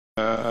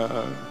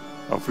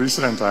Of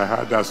recent, I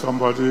heard that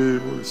somebody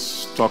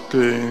was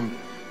talking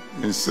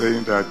and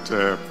saying that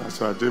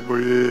Pastor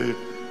Adeboye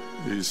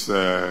is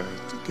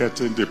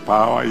getting the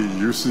power he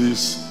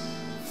uses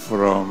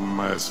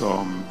from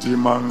some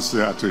demons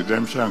at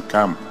redemption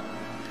camp.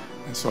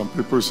 And some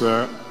people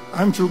say,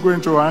 aren't you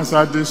going to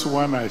answer this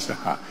one? I said,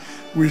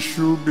 we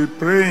should be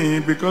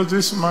praying because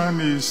this man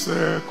is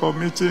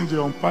committing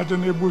the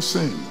unpardonable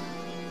sin.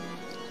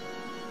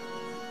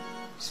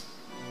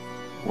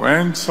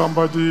 When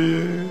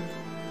somebody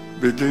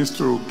begins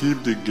to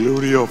give the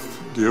glory of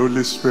the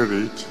Holy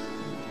Spirit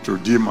to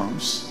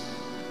demons,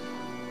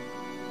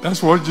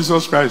 that's what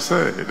Jesus Christ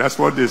said. That's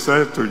what they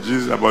said to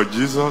Jesus about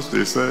Jesus.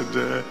 They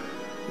said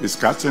he's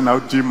casting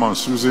out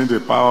demons using the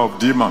power of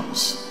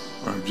demons.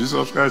 And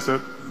Jesus Christ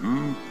said,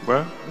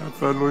 well, that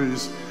fellow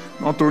is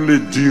not only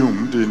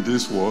doomed in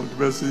this world,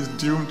 but he's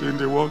doomed in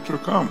the world to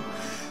come.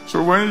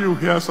 So when you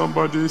hear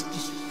somebody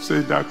say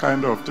that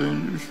kind of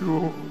thing, you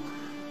should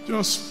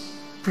just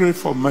pray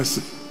for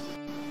mercy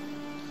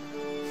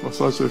for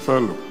such a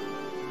fellow.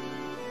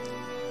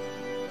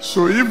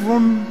 So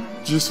even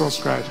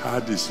Jesus Christ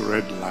had this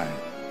red line.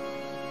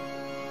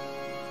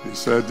 He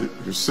said,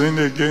 you sin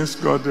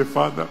against God the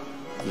Father,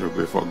 you'll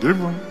be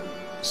forgiven.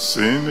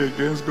 Sin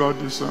against God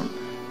the Son,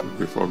 you'll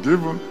be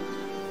forgiven.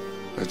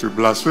 That you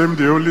blaspheme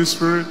the Holy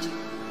Spirit,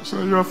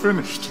 so you are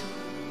finished.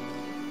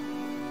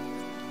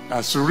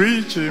 As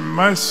rich in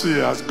mercy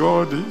as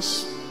God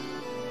is,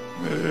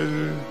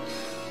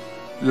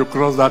 you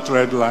cross that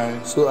red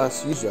line. So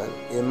as usual,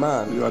 a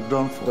man, you are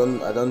done for.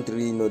 I don't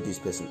really know this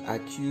person,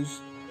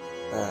 accused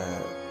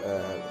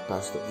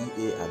Pastor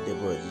E.A.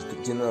 Adeboye,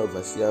 the General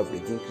Overseer of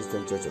Redeemed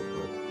Christian Church of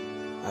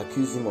God,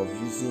 accused him of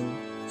using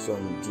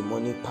some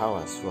demonic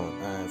powers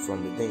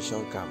from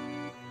redemption camp.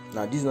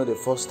 Now, this is not the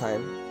first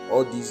time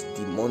all these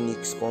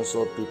demonic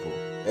sponsored people,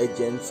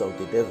 agents of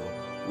the devil,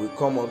 will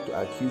come up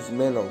to accuse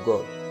men of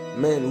God,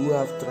 men who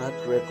have track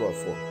record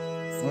for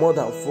more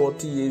than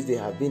 40 years. They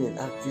have been in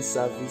active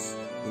service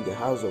in the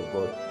house of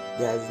God.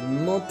 There is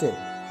nothing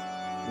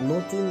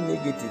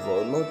negative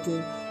or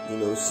nothing,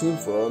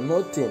 sinful or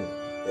nothing,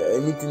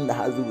 anything that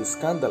has to do with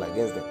scandal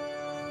against them.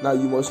 Now,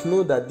 you must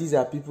know that these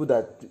are people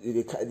that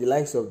the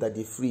likes of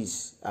Daddy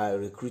Freeze are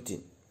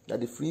recruiting.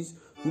 Daddy Freeze,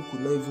 who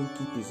could not even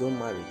keep his own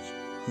marriage,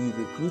 he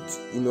recruits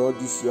all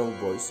these young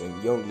boys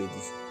and young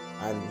ladies,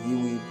 and he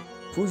will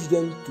push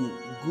them to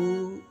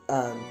go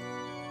and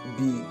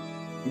be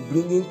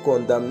bringing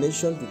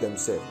condemnation to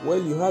themselves.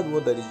 Well, you heard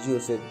what Daddy Gio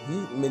said. He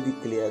made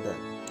it clear that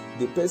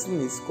the person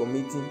is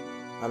committing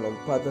an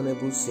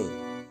unpardonable sin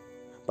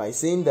by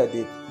saying that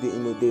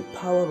the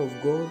power of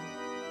God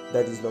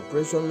that is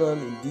operational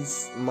in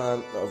this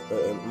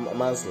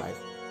man's life,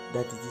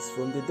 that it is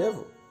from the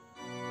devil.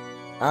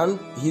 And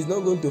he's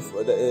not going to,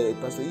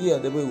 Pastor E.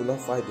 Adeboye will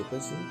not fight the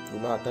person,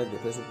 will not attack the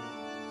person.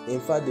 In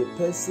fact, the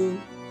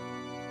person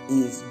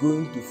is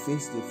going to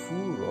face the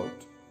full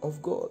wrath of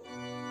God.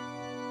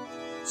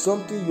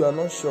 Something you are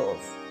not sure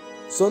of,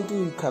 something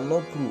you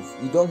cannot prove,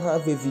 you don't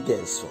have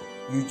evidence for.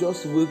 You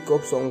just wake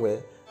up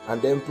somewhere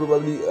and then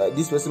probably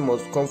this person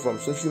must come from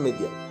social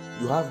media.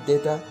 You have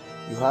data,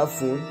 you have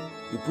phone,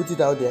 you put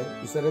it out there,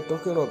 you started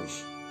talking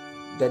rubbish.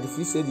 Daddy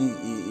Free said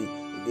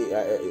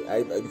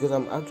because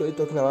I'm actually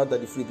talking about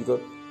Daddy Free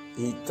because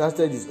he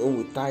started his own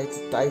with tight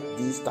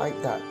this, tight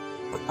that.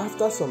 But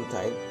after some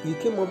time, he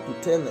came up to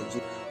tell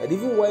Nigeria that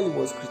even while he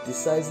was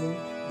criticizing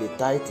the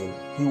tithing,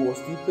 he was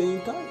still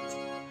paying tithe.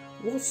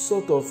 What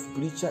sort of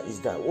preacher is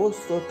that? What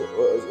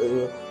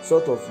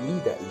sort of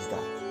leader is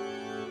that?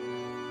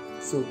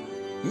 So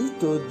he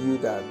told you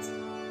that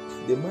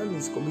the man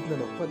is committing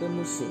an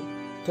unpardonable sin,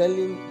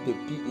 telling the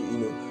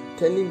people,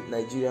 telling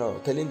Nigeria or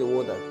telling the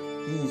world that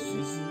he is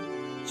using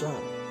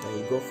charm that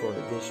he got from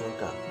redemption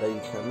camp that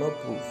you cannot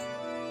prove,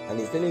 and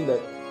he's telling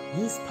that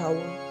his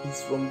power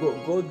is from God.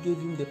 God gave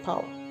him the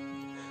power.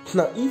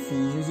 Now, if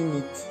he's using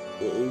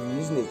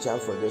a charm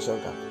from redemption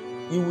camp,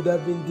 he would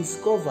have been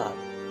discovered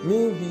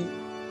maybe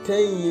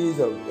 10 years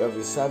of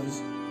his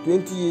service,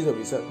 20 years of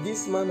his service.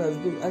 This man has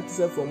been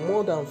active for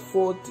more than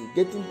 40,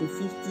 getting to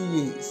 50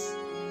 years,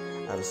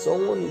 and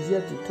someone is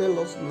here to tell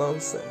us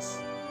nonsense.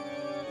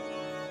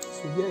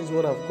 So here is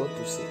what I've got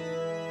to say.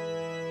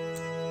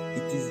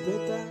 It is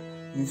better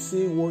you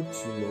say what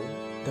you know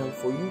than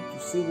for you to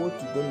say what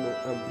you don't know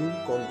and bring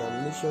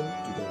condemnation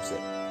to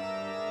themselves.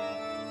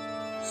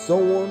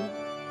 Someone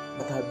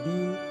that has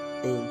been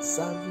in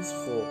service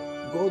for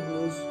God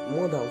knows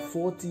more than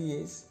 40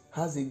 years,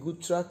 has a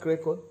good track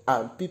record,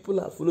 and people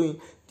are following.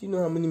 Do you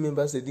know how many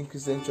members the Redeemed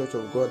Christian Church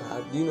of God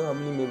had? Do you know how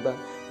many members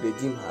the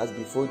Redeemed has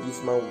before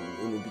this man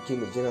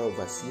became a general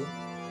overseer?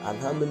 And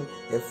how many?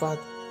 In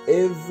fact,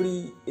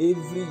 every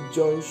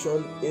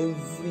junction, in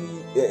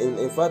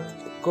fact,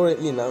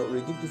 currently now,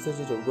 Redeemed Christian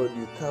Church of God,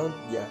 you count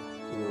their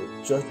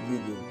church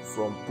building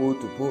from pole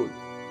to pole.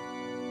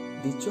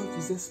 The church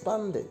is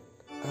expanded,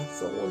 and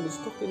someone is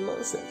talking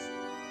nonsense.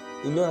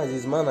 As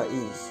his manner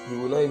is, he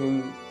will not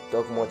even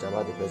talk much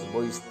about the person,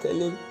 but he's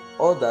telling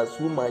others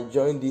who might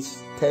join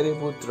this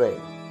terrible trend,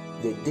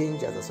 the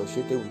dangers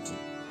associated with it,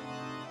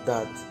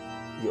 that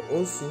your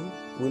own sin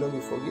will not be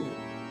forgiven.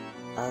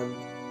 And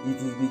it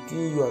is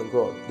between you and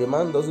God. The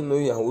man doesn't know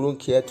you and wouldn't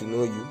care to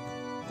know you.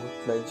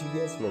 But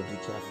Nigerians must be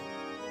careful.